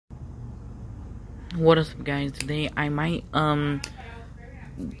What is up, guys? I need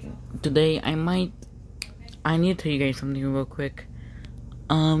to tell you guys something real quick.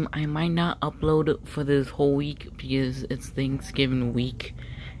 I might not upload for this whole week because it's Thanksgiving week.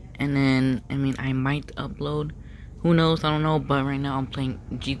 And then, I might upload. Who knows? I don't know. But right now I'm playing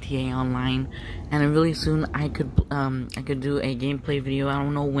GTA Online, and then really soon I could do a gameplay video. I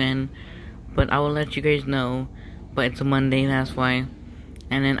don't know when, but I will let you guys know. But it's a Monday, that's why.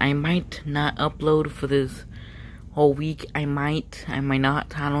 And then I might not upload for this whole week. I might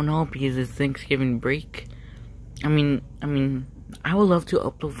not. I don't know, because it's Thanksgiving break. I would love to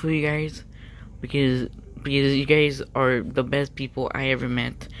upload for you guys because you guys are the best people I ever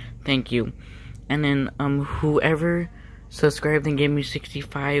met. Thank you. And then whoever subscribed and gave me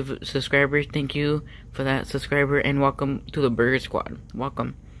 65 subscribers, thank you for that subscriber, and welcome to the Burger Squad.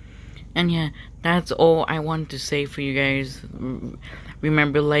 Welcome. And yeah, that's all I wanted to say for you guys.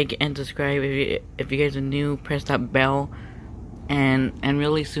 Remember, like and subscribe if you guys are new. Press that bell, and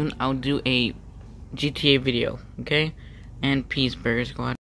really soon I'll do a GTA video. Okay, and peace, Burger Squad.